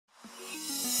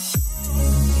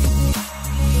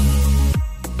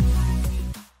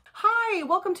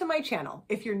welcome to my channel.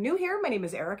 If you're new here, my name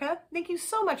is Erica. Thank you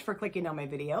so much for clicking on my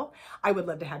video. I would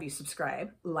love to have you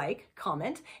subscribe, like,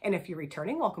 comment, and if you're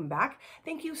returning, welcome back.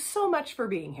 Thank you so much for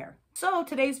being here. So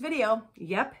today's video,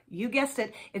 yep, you guessed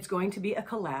it, it's going to be a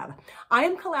collab. I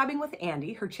am collabing with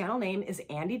Andi. Her channel name is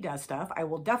Andi Does Stuff. I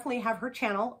will definitely have her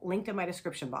channel linked in my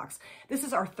description box. This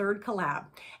is our third collab,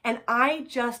 and I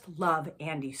just love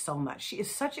Andi so much. She is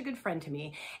such a good friend to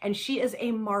me, and she is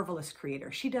a marvelous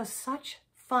creator. She does such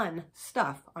fun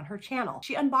stuff on her channel.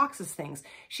 She unboxes things.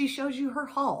 She shows you her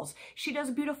hauls. She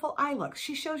does beautiful eye looks.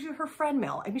 She shows you her friend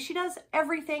mail. I mean, she does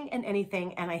everything and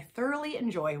anything, and I thoroughly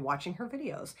enjoy watching her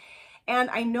videos. And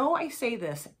I know I say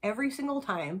this every single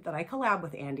time that I collab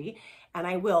with Andi, and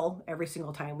I will every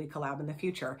single time we collab in the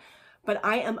future, but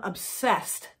I am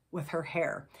obsessed with her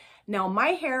hair. Now,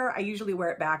 my hair, I usually wear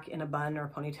it back in a bun or a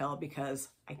ponytail because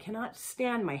I cannot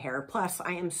stand my hair. Plus,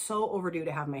 I am so overdue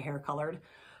to have my hair colored.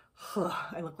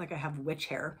 I look like I have witch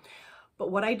hair. But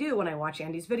what I do when I watch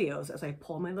Andi's videos is I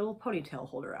pull my little ponytail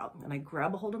holder out and I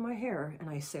grab a hold of my hair and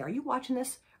I say, are you watching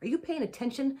this? Are you paying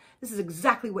attention? This is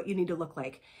exactly what you need to look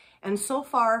like. And so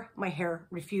far, my hair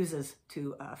refuses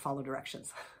to follow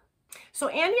directions. So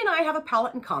Andi and I have a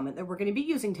palette in common that we're going to be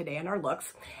using today in our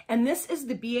looks. And this is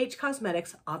the BH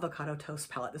Cosmetics Avocado Toast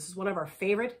palette. This is one of our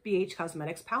favorite BH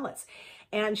Cosmetics palettes.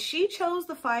 And she chose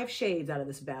the 5 shades out of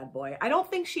this bad boy. I don't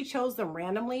think she chose them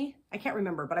randomly. I can't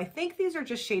remember, but I think these are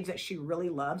just shades that she really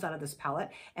loves out of this palette.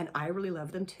 And I really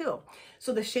love them too.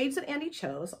 So the shades that Andi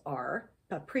chose are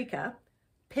Paprika,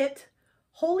 Pit,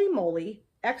 Holy Moly,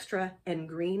 Extra, and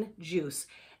Green Juice.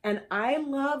 And I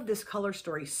love this color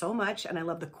story so much, and I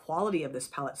love the quality of this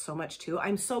palette so much too.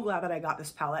 I'm so glad that I got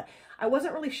this palette. I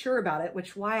wasn't really sure about it,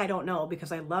 which why I don't know,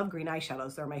 because I love green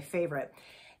eyeshadows. They're my favorite.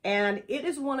 And it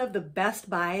is one of the best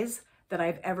buys that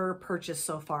I've ever purchased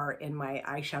so far in my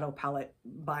eyeshadow palette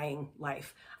buying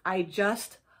life. I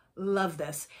just love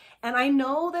this. And I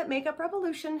know that Makeup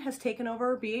Revolution has taken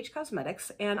over BH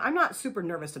Cosmetics, and I'm not super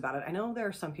nervous about it. I know there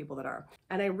are some people that are.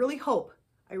 And I really hope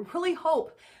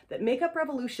that Makeup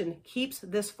Revolution keeps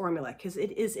this formula because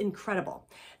it is incredible.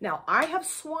 Now, I have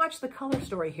swatched the color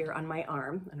story here on my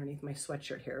arm, underneath my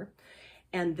sweatshirt here.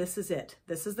 And this is it.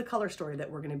 This is the color story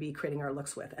that we're going to be creating our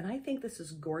looks with. And I think this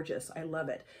is gorgeous. I love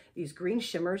it. These green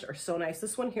shimmers are so nice.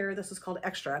 This one here, this is called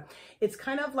Extra. It's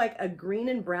kind of like a green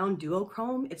and brown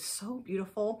duochrome. It's so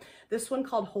beautiful. This one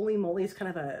called Holy Moly is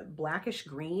kind of a blackish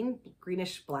green,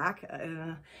 greenish black.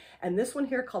 And this one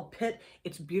here called Pit,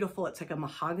 it's beautiful. It's like a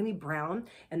mahogany brown.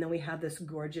 And then we have this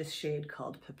gorgeous shade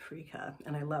called Paprika.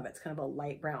 And I love it. It's kind of a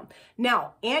light brown.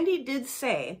 Now, Andi did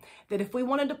say that if we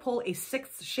wanted to pull a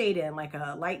 6th shade in, like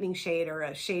a lightning shade or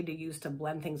a shade to use to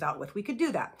blend things out with, we could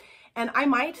do that. And I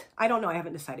might, I don't know, I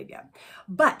haven't decided yet.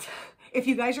 But if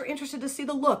you guys are interested to see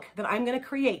the look that I'm going to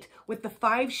create with the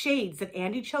 5 shades that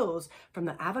Andi chose from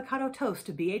the Avocado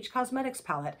Toast BH Cosmetics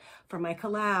palette for my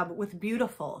collab with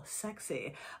beautiful,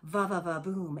 sexy,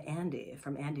 va-va-va-boom Andi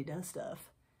from Andi Does Stuff,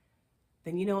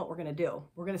 then you know what we're going to do.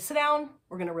 We're going to sit down,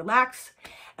 we're going to relax,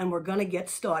 and we're going to get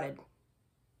started.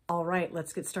 All right,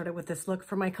 let's get started with this look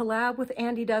for my collab with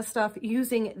Andi Does Stuff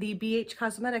using the BH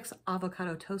Cosmetics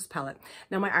Avocado Toast palette.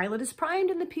 Now my eyelid is primed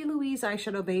in the Louise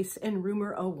Eyeshadow Base in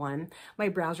Rumour 01. My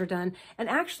brows are done, and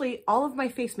actually all of my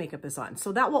face makeup is on,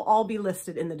 so that will all be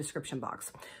listed in the description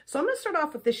box. So I'm going to start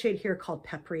off with this shade here called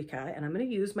Paprika, and I'm going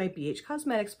to use my BH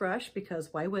Cosmetics brush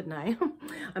because why wouldn't I?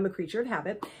 I'm a creature of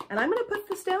habit, and I'm going to put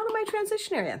this down in my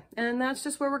transition area, and that's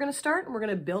just where we're going to start, and we're going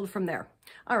to build from there.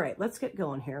 All right, let's get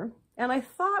going here. And I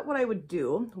thought what I would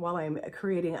do while I'm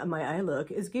creating my eye look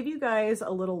is give you guys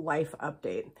a little life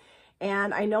update.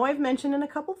 And I know I've mentioned in a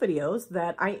couple videos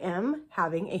that I am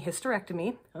having a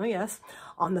hysterectomy, oh yes,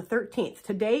 on the 13th.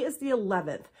 Today is the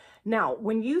 11th. Now,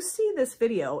 when you see this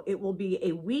video, it will be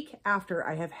a week after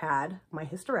I have had my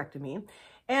hysterectomy.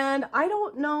 And I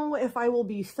don't know if I will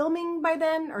be filming by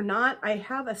then or not. I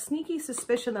have a sneaky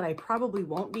suspicion that I probably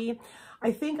won't be.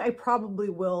 I think I probably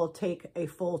will take a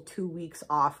full 2 weeks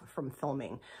off from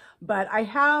filming. But I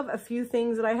have a few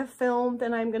things that I have filmed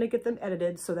and I'm going to get them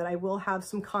edited so that I will have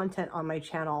some content on my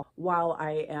channel while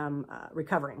I am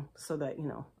recovering so that, you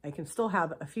know, I can still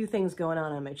have a few things going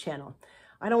on my channel.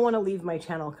 I don't want to leave my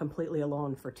channel completely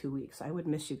alone for 2 weeks. I would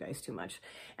miss you guys too much.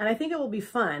 And I think it will be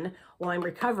fun while I'm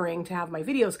recovering to have my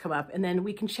videos come up and then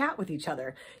we can chat with each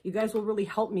other. You guys will really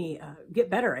help me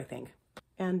get better, I think.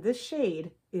 And this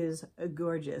shade is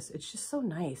gorgeous. It's just so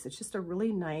nice. It's just a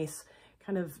really nice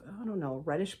kind of, I don't know,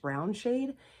 reddish brown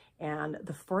shade. And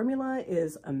the formula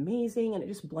is amazing and it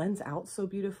just blends out so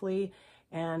beautifully.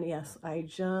 And yes, I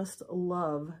just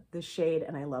love this shade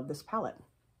and I love this palette.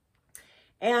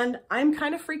 And I'm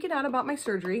kind of freaking out about my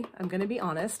surgery. I'm going to be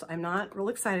honest. I'm not real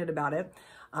excited about it.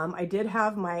 I did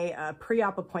have my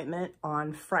pre-op appointment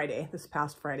on Friday, this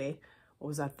past Friday. What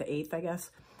was that, the 8th, I guess?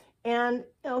 And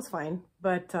it was fine,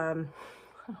 but I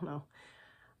don't know.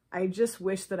 I just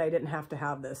wish that I didn't have to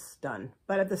have this done.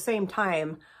 But at the same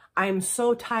time, I'm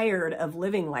so tired of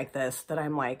living like this that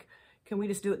I'm like, can we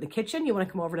just do it in the kitchen? You want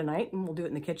to come over tonight and we'll do it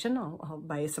in the kitchen? I'll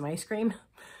buy you some ice cream.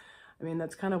 I mean,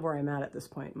 that's kind of where I'm at this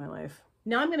point in my life.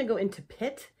 Now I'm going to go into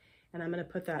Pit, and I'm going to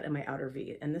put that in my outer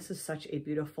V. And this is such a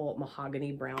beautiful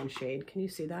mahogany brown shade. Can you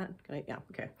see that? Yeah,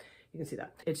 okay. You can see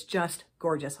that. It's just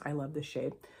gorgeous. I love this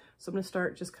shade. So I'm going to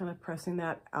start just kind of pressing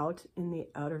that out in the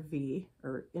outer V,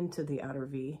 or into the outer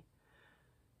V.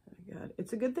 Oh my God.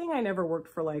 It's a good thing I never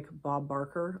worked for like Bob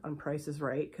Barker on Price is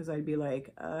Right, because I'd be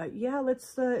like, yeah,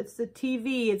 it's the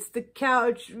TV, it's the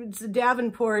couch, it's the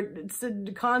Davenport, it's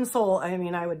the console. I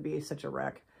mean, I would be such a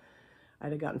wreck.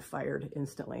 I'd have gotten fired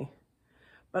instantly.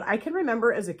 But I can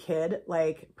remember as a kid,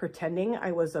 like pretending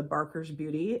I was a Barker's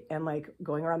beauty and like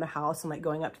going around the house and like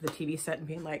going up to the TV set and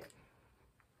being like,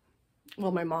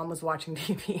 well, my mom was watching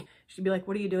TV. She'd be like,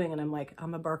 what are you doing? And I'm like,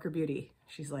 I'm a Barker beauty.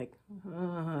 She's like,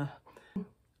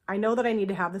 I know that I need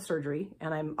to have the surgery,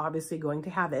 and I'm obviously going to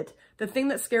have it. The thing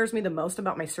that scares me the most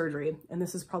about my surgery, and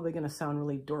this is probably going to sound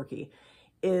really dorky,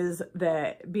 is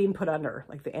that being put under,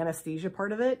 like the anesthesia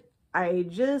part of it. I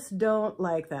just don't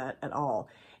like that at all.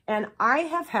 And I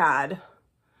have had,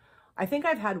 I think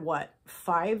I've had what,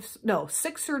 6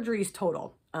 surgeries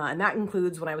total. And that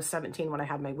includes when I was 17, when I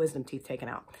had my wisdom teeth taken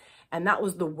out. And that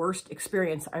was the worst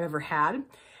experience I ever had.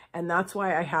 And that's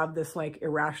why I have this like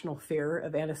irrational fear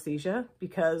of anesthesia,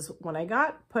 because when I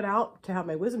got put out to have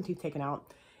my wisdom teeth taken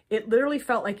out, it literally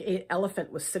felt like an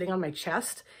elephant was sitting on my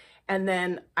chest, and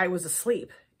then I was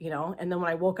asleep, you know? And then when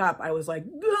I woke up, I was like,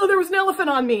 oh, there was an elephant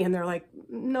on me. And they're like,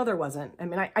 no, there wasn't. I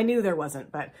mean, I knew there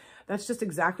wasn't, but that's just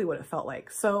exactly what it felt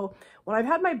like. So when I've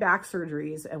had my back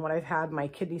surgeries and when I've had my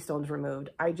kidney stones removed,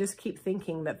 I just keep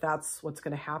thinking that that's what's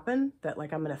going to happen, that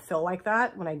like I'm going to feel like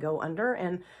that when I go under.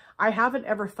 And I haven't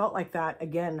ever felt like that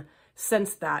again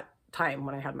since that time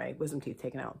when I had my wisdom teeth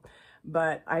taken out.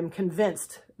 But I'm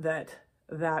convinced that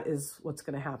that is what's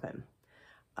going to happen.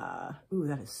 Ooh,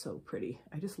 that is so pretty.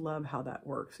 I just love how that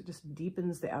works. It just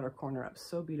deepens the outer corner up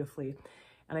so beautifully.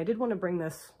 And I did want to bring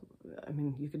this, I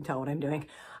mean, you can tell what I'm doing.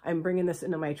 I'm bringing this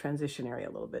into my transition area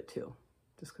a little bit too,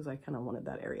 just because I kind of wanted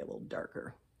that area a little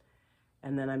darker.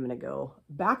 And then I'm going to go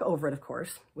back over it, of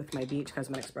course, with my BH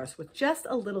Cosmetics brush with just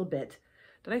a little bit.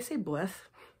 Did I say blush?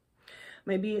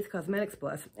 My BH Cosmetics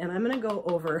blush. And I'm going to go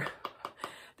over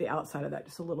the outside of that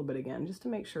just a little bit again, just to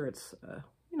make sure it's,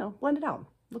 you know, blended out.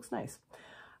 Looks nice.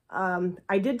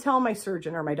 I did tell my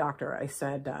surgeon or my doctor, I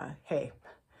said, hey,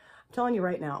 I'm telling you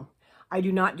right now, I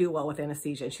do not do well with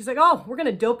anesthesia. And she's like, oh, we're going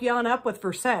to dope you on up with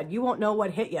Versed. You won't know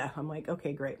what hit you. I'm like,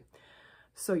 okay, great.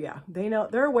 So yeah, they know,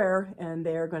 they're aware, and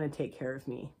they're going to take care of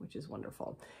me, which is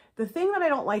wonderful. The thing that I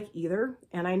don't like either,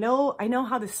 and I know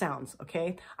how this sounds,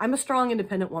 okay? I'm a strong,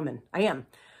 independent woman. I am.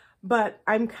 But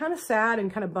I'm kind of sad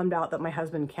and kind of bummed out that my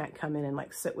husband can't come in and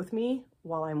like sit with me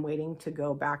while I'm waiting to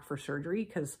go back for surgery,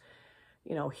 because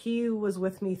you know, he was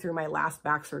with me through my last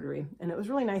back surgery, and it was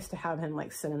really nice to have him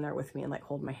like sit in there with me and like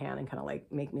hold my hand and kind of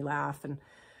like make me laugh and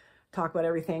talk about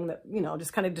everything that, you know,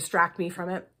 just kind of distract me from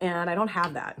it. And I don't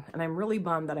have that. And I'm really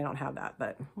bummed that I don't have that,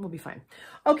 but we'll be fine.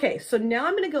 Okay, so now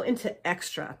I'm going to go into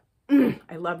Extra.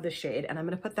 I love this shade, and I'm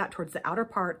going to put that towards the outer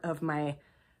part of my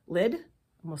lid.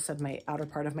 Almost said my outer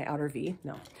part of my outer V.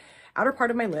 No. Outer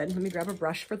part of my lid. Let me grab a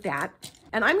brush for that.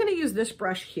 And I'm going to use this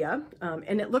brush here,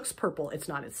 and it looks purple. It's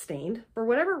not, it's stained. For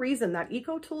whatever reason, that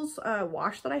Eco Tools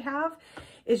wash that I have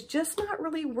is just not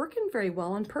really working very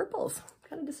well on purples.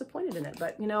 I'm kind of disappointed in it,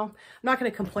 but you know, I'm not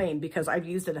going to complain because I've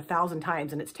used it 1,000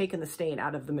 times and it's taken the stain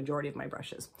out of the majority of my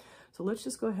brushes. So let's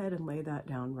just go ahead and lay that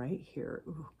down right here.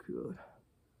 Oh, good.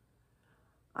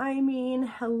 I mean,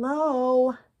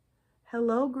 hello.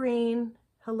 Hello, green.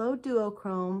 Hello,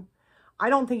 duochrome. I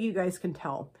don't think you guys can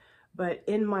tell, but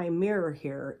in my mirror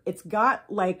here, it's got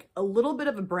like a little bit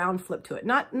of a brown flip to it.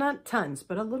 Not tons,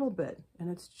 but a little bit. And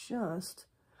it's just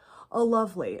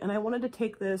lovely. And I wanted to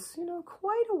take this, you know,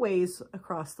 quite a ways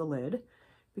across the lid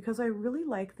because I really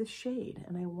like this shade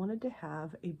and I wanted to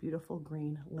have a beautiful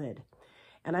green lid.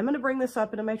 And I'm going to bring this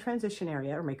up into my transition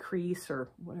area or my crease or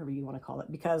whatever you want to call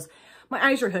it, because my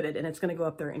eyes are hooded and it's going to go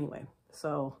up there anyway.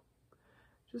 So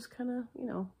just kind of, you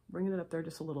know, bringing it up there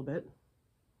just a little bit.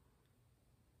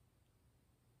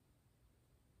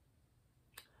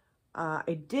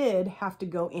 I did have to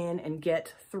go in and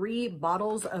get 3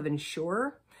 bottles of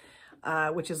Ensure,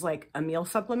 which is like a meal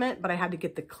supplement, but I had to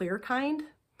get the clear kind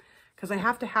because I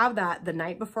have to have that the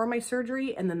night before my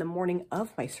surgery and then the morning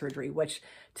of my surgery, which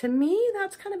to me,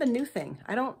 that's kind of a new thing.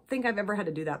 I don't think I've ever had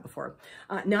to do that before.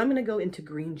 Now I'm going to go into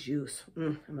green juice.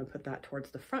 I'm going to put that towards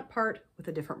the front part with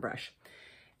a different brush.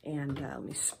 And let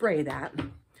me spray that.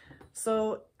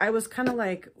 So I was kind of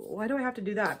like, why do I have to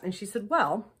do that? And she said,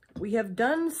 well, we have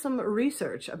done some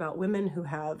research about women who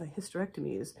have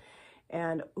hysterectomies.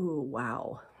 And, ooh,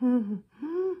 wow. I'm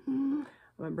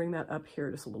going to bring that up here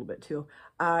just a little bit too.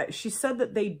 She said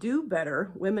that they do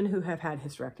better, women who have had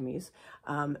hysterectomies,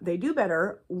 they do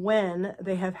better when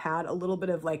they have had a little bit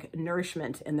of like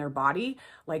nourishment in their body,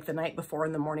 like the night before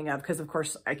and the morning of, because of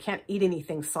course I can't eat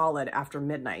anything solid after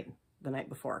midnight the night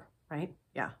before, right?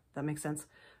 Yeah, that makes sense.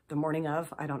 The morning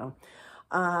of, I don't know.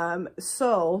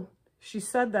 So she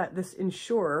said that this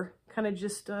Ensure kind of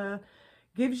just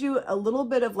gives you a little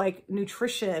bit of like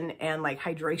nutrition and like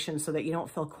hydration so that you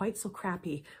don't feel quite so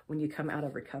crappy when you come out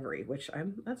of recovery, which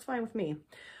that's fine with me.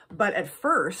 But at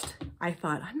first I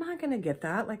thought, I'm not going to get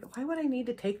that. Like, why would I need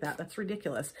to take that? That's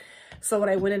ridiculous. So when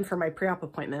I went in for my pre-op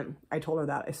appointment, I told her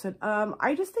that. I said,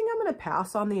 I just think I'm going to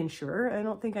pass on the Ensure. I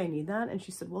don't think I need that. And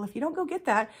she said, well, if you don't go get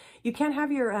that, you can't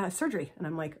have your surgery. And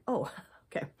I'm like, oh,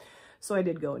 okay. So I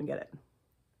did go and get it.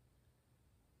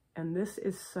 And this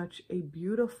is such a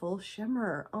beautiful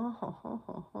shimmer.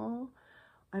 Oh,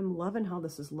 I'm loving how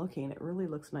this is looking. It really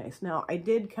looks nice. Now, I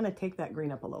did kind of take that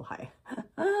green up a little high.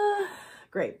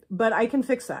 Great, but I can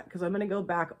fix that because I'm going to go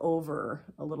back over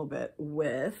a little bit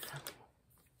with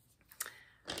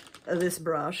this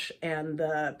brush and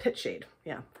the Pit shade.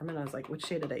 Yeah, for a minute I was like, which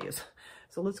shade did I use?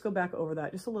 So let's go back over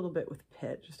that just a little bit with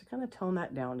Pit, just to kind of tone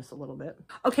that down just a little bit.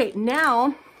 Okay,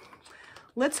 now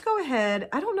let's go ahead.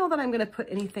 I don't know that I'm going to put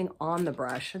anything on the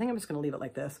brush. I think I'm just going to leave it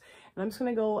like this. And I'm just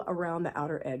going to go around the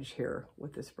outer edge here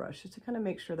with this brush just to kind of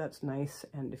make sure that's nice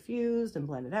and diffused and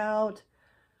blended out.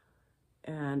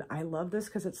 And I love this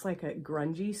because it's like a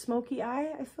grungy smoky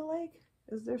eye, I feel like.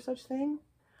 Is there such thing?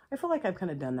 I feel like I've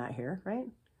kind of done that here, right?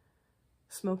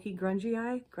 Smoky, grungy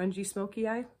eye, grungy, smoky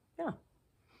eye. Yeah.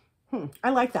 I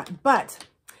like that. But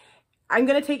I'm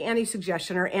going to take Andi's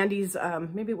suggestion, or Andi's,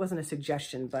 maybe it wasn't a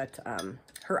suggestion, but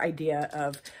her idea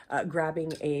of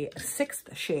grabbing a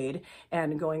 6th shade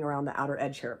and going around the outer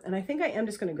edge here. And I think I am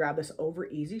just going to grab this Over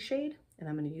Easy shade, and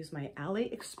I'm going to use my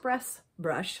AliExpress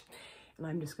brush, and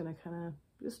I'm just going to kind of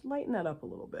just lighten that up a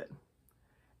little bit.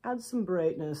 Add some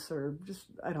brightness, or just,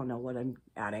 I don't know what I'm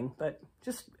adding, but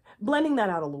just blending that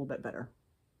out a little bit better.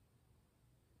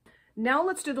 Now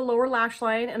let's do the lower lash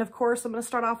line, and of course I'm going to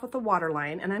start off with the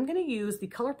waterline, and I'm going to use the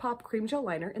ColourPop Cream Gel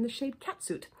Liner in the shade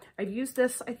Catsuit. I've used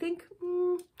this, I think,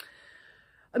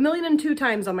 1,000,002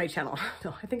 times on my channel.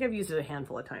 No, I think I've used it a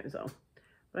handful of times though.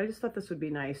 But I just thought this would be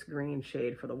a nice green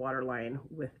shade for the waterline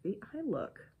with the eye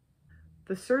look.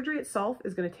 The surgery itself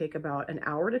is going to take about an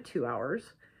hour to 2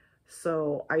 hours.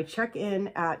 So I check in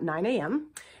at 9 a.m.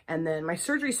 and then my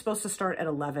surgery is supposed to start at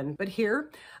 11. But here,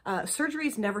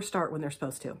 surgeries never start when they're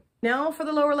supposed to. Now for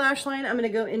the lower lash line, I'm going to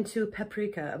go into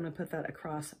Paprika. I'm going to put that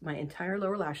across my entire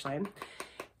lower lash line.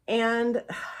 And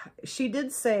she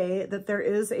did say that there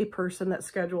is a person that's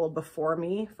scheduled before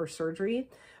me for surgery,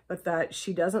 but that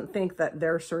she doesn't think that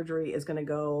their surgery is going to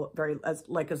go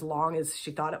as long as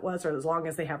she thought it was, or as long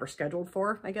as they have her scheduled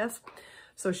for, I guess.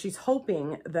 So she's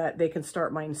hoping that they can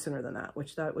start mine sooner than that,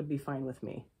 which that would be fine with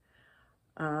me.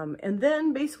 And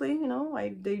then basically, you know,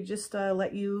 they just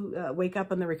let you wake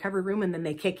up in the recovery room and then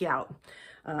they kick you out.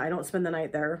 I don't spend the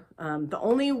night there. The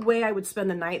only way I would spend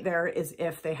the night there is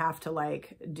if they have to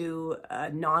like do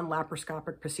a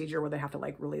non-laparoscopic procedure where they have to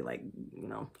like really like, you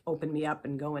know, open me up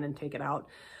and go in and take it out.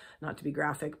 Not to be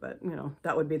graphic, but you know,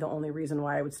 that would be the only reason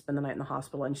why I would spend the night in the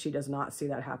hospital. And she does not see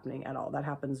that happening at all. That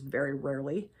happens very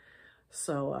rarely.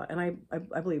 So, and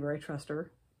I believe her, I trust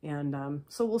her. And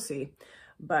so we'll see.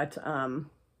 But,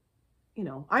 you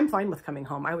know, I'm fine with coming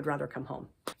home. I would rather come home.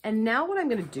 And now what I'm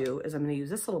going to do is I'm going to use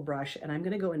this little brush and I'm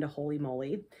going to go into Holy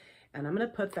Moly. And I'm going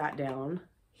to put that down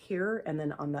here and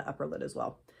then on the upper lid as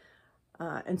well.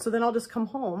 And so then I'll just come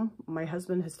home. My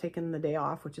husband has taken the day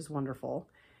off, which is wonderful.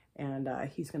 And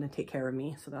he's going to take care of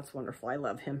me. So that's wonderful. I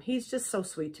love him. He's just so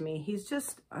sweet to me. He's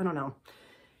just, I don't know.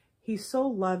 He's so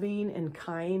loving and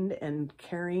kind and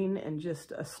caring and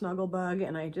just a snuggle bug.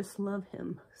 And I just love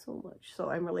him so much. So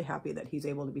I'm really happy that he's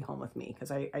able to be home with me because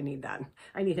I need that.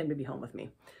 I need him to be home with me.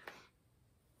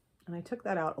 And I took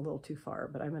that out a little too far,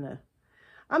 but I'm going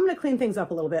to clean things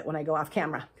up a little bit when I go off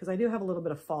camera because I do have a little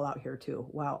bit of fallout here too.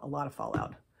 Wow, a lot of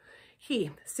fallout. See,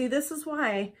 this is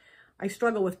why I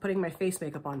struggle with putting my face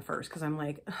makeup on first because I'm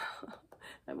like, I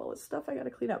have all this stuff I got to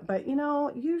clean up. But you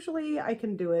know, usually I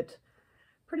can do it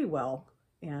pretty well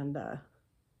and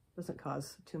doesn't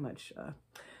cause too much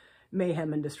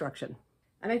mayhem and destruction.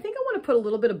 And I think I want to put a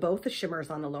little bit of both the shimmers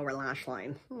on the lower lash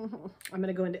line. I'm going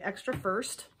to go into Extra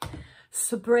first,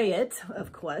 spray it,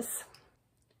 of course.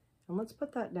 And let's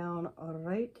put that down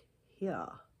right here.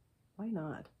 Why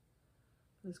not?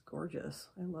 It's gorgeous.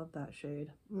 I love that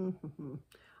shade.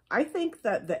 I think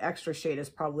that the Extra shade is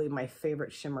probably my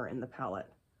favorite shimmer in the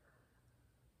palette.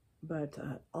 But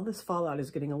all this fallout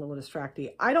is getting a little distracting.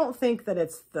 I don't think that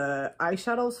it's the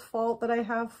eyeshadow's fault that I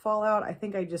have fallout. I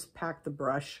think I just packed the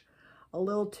brush a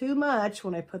little too much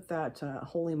when I put that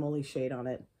Holy Moly shade on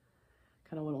it.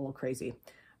 Kind of went a little crazy.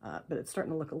 But it's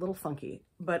starting to look a little funky.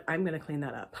 But I'm going to clean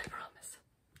that up. I promise.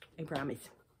 I promise.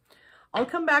 I'll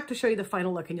come back to show you the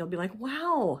final look and you'll be like,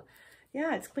 wow,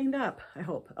 yeah, it's cleaned up, I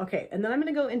hope. Okay, and then I'm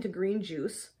going to go into Green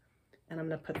Juice and I'm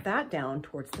going to put that down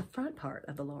towards the front part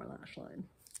of the lower lash line.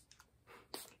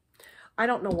 I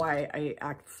don't know why I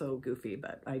act so goofy,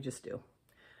 but I just do.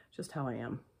 Just how I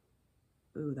am.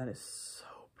 Ooh, that is so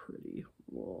pretty.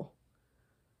 Whoa.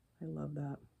 I love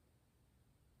that.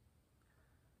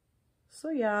 So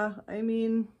yeah, I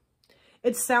mean,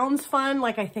 it sounds fun.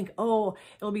 Like I think, oh,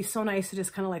 it'll be so nice to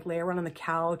just kind of like lay around on the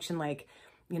couch and like,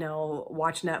 you know,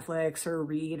 watch Netflix or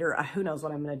read or who knows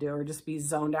what I'm going to do or just be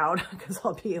zoned out because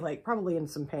I'll be like probably in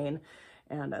some pain.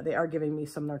 And they are giving me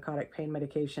some narcotic pain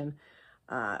medication.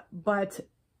 But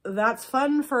that's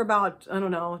fun for about, I don't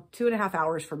know, 2.5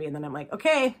 hours for me. And then I'm like,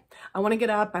 okay, I want to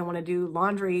get up. I want to do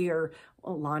laundry or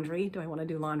laundry. Do I want to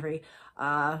do laundry?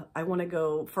 I want to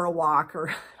go for a walk or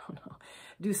I don't know,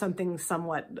 do something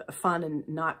somewhat fun and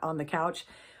not on the couch.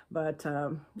 But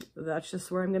that's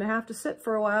just where I'm going to have to sit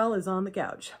for a while is on the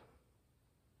couch.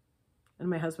 And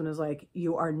my husband is like,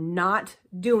 you are not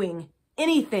doing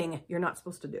anything you're not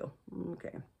supposed to do.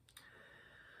 Okay.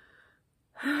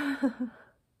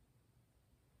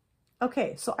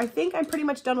 Okay, so I think I'm pretty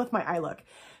much done with my eye look.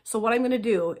 So what I'm going to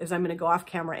do is I'm going to go off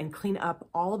camera and clean up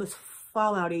all this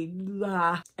fallouty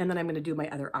blah, and then I'm going to do my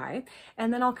other eye.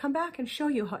 And then I'll come back and show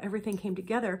you how everything came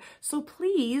together. So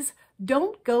please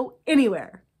don't go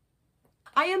anywhere.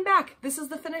 I am back. This is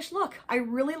the finished look. I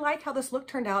really like how this look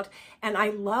turned out, and I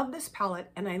love this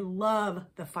palette, and I love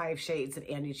the 5 shades that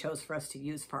Andi chose for us to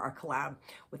use for our collab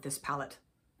with this palette,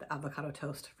 the Avocado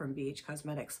Toast from BH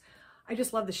Cosmetics. I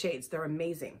just love the shades. They're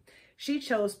amazing. She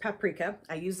chose Paprika.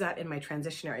 I use that in my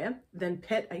transition area. Then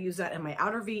Pit, I use that in my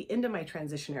outer V into my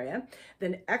transition area.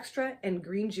 Then Extra and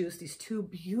Green Juice, these 2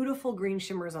 beautiful green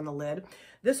shimmers on the lid.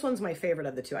 This one's my favorite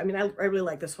of the 2. I mean, I really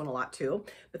like this one a lot too,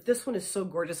 but this one is so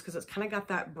gorgeous because it's kind of got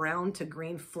that brown to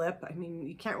green flip. I mean,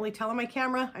 you can't really tell on my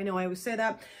camera. I know I always say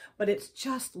that, but it's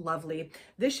just lovely.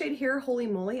 This shade here, Holy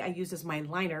Moly, I use as my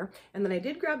liner. And then I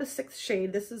did grab a 6th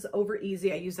shade. This is Over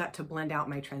Easy. I use that to blend out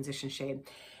my transition shade.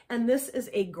 And this is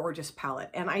a gorgeous palette,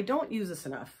 and I don't use this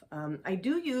enough. I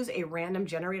do use a random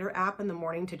generator app in the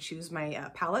morning to choose my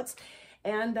palettes,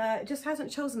 and it just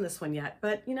hasn't chosen this one yet.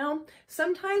 But you know,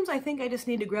 sometimes I think I just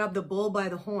need to grab the bull by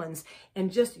the horns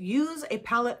and just use a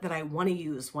palette that I want to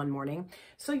use one morning.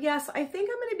 So yes, I think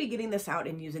I'm going to be getting this out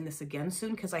and using this again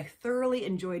soon because I thoroughly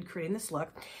enjoyed creating this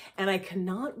look, and I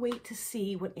cannot wait to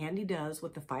see what Andi does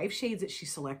with the 5 shades that she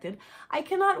selected. I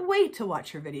cannot wait to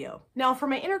watch her video. Now for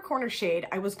my inner corner shade,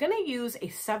 I was going to use a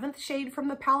 7th shade from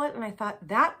the palette, and I thought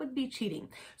that would be cheating.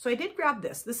 So I did grab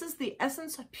this. This is the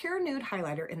Essence Pure Nude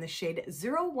Highlighter in the shade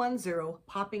 010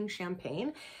 Popping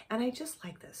Champagne, and I just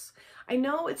like this. I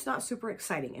know it's not super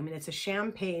exciting. I mean, it's a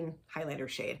champagne highlighter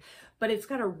shade, but it's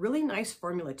got a really nice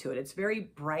formula to it. It's very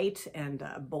bright and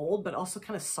bold, but also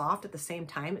kind of soft at the same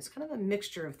time. It's kind of a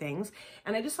mixture of things,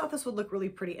 and I just thought this would look really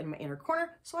pretty in my inner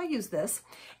corner, so I use this.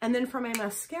 And then for my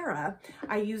mascara,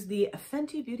 I use the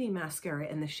Fenty Beauty mascara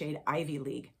in the shade Ivy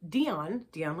League. Dion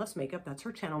Loves Makeup, that's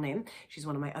her channel name. She's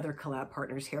one of my other collab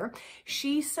partners here.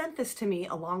 She sent this to me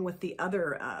along with the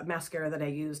other mascara that I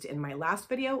used in my last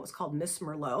video. It was called Miss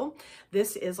Merlot.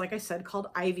 This is, like I said, called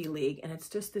Ivy League, and it's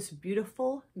just this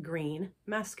beautiful green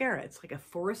mascara. It's like a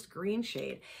forest green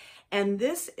shade. And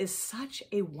this is such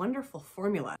a wonderful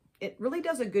formula. It really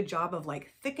does a good job of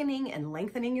like thickening and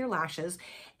lengthening your lashes.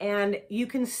 And you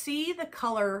can see the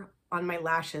color on my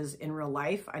lashes in real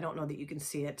life. I don't know that you can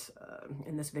see it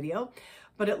in this video,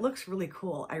 but it looks really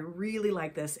cool. I really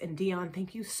like this. And Dion,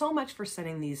 thank you so much for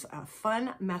sending these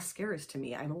fun mascaras to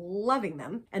me. I'm loving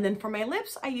them. And then for my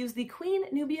lips, I use the Queen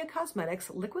Nubia Cosmetics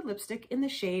liquid lipstick in the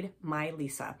shade My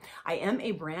Lisa. I am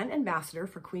a brand ambassador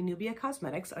for Queen Nubia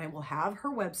Cosmetics, and I will have her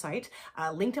website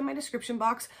linked in my description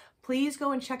box. Please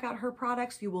go and check out her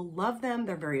products. You will love them.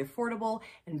 They're very affordable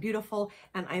and beautiful.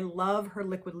 And I love her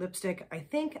liquid lipstick. I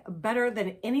think better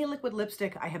than any liquid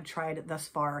lipstick I have tried thus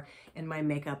far in my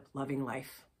makeup loving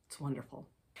life. It's wonderful.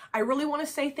 I really want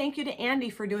to say thank you to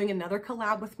Andi for doing another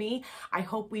collab with me. I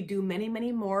hope we do many,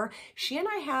 many more. She and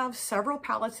I have several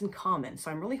palettes in common,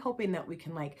 so I'm really hoping that we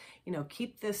can, like, you know,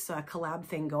 keep this collab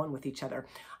thing going with each other.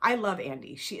 I love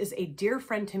Andi. She is a dear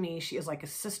friend to me. She is like a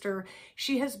sister.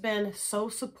 She has been so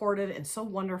supportive and so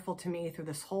wonderful to me through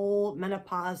this whole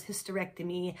menopause,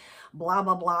 hysterectomy, blah,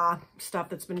 blah, blah stuff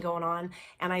that's been going on.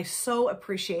 And I so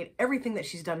appreciate everything that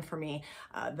she's done for me.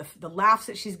 The laughs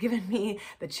that she's given me,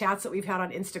 the chats that we've had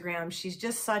on Instagram. She's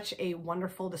just such a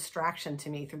wonderful distraction to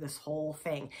me through this whole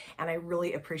thing. And I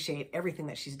really appreciate everything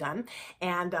that she's done.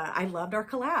 And I loved our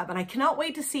collab. And I cannot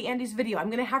wait to see Andi's video. I'm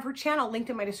going to have her channel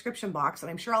linked in my description box. And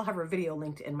I'm sure I'll have her video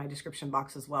linked in my description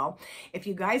box as well. If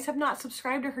you guys have not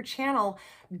subscribed to her channel,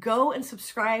 go and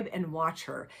subscribe and watch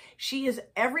her. She is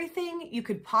everything you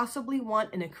could possibly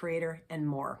want in a creator and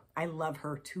more. I love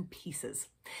her to pieces.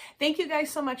 Thank you guys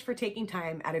so much for taking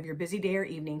time out of your busy day or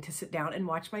evening to sit down and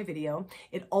watch my video.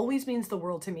 It always means the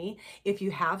world to me. If you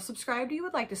have subscribed or you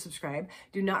would like to subscribe,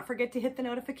 do not forget to hit the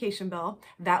notification bell.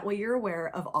 That way you're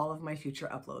aware of all of my future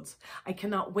uploads. I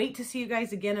cannot wait to see you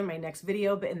guys again in my next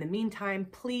video, but in the meantime,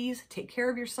 please take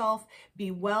care of yourself, be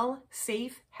well,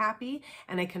 safe, happy,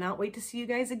 and I cannot wait to see you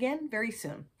guys again very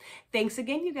soon. Thanks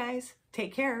again, you guys.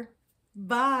 Take care.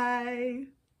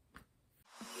 Bye.